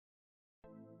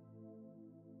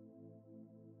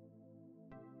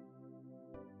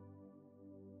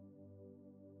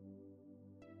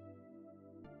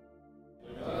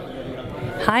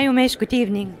Hi Umesh, good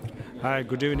evening. Hi,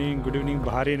 good evening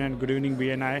Bahrain and good evening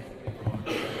BNI.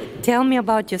 Tell me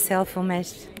about yourself,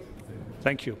 Umesh.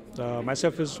 Thank you.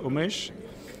 Myself is Umesh.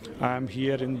 I'm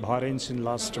here in Bahrain since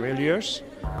last 12 years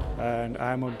and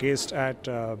I'm a guest at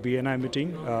BNI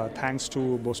meeting. Thanks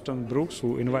to Boston Brooks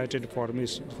who invited for me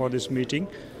for this meeting.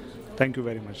 Thank you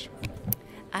very much.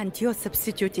 And you're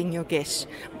substituting your guest.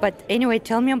 But anyway,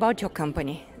 tell me about your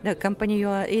company. The company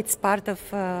it's part of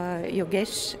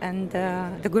Yogesh and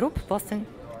the group, Boston.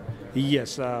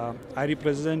 Yes, I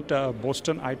represent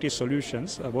Boston IT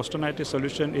Solutions. Boston IT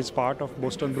Solution is part of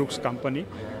Boston Brooks company,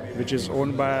 which is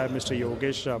owned by Mr.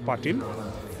 Yogesh Patil.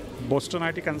 Boston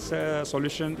IT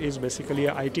Solution is basically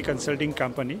an IT consulting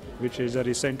company, which is a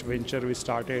recent venture we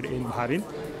started in Bahrain.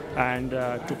 And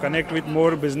to connect with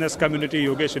more business community,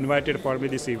 Yogesh invited for me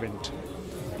this event.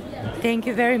 Thank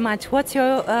you very much. What's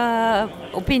your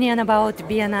opinion about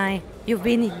BNI? You've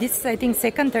been this, I think,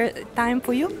 second time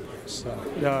for you?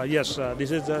 Yes,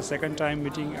 this is the second time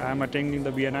meeting I am attending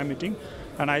the BNI meeting,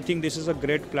 and I think this is a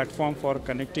great platform for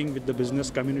connecting with the business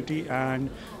community, and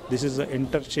this is an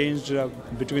interchange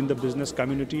between the business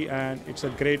community, and it's a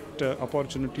great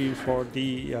opportunity for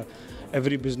the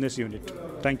every business unit.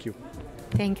 Thank you.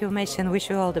 Thank you, Umesh, and wish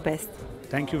you all the best.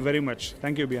 Thank you very much.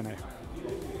 Thank you, BNI.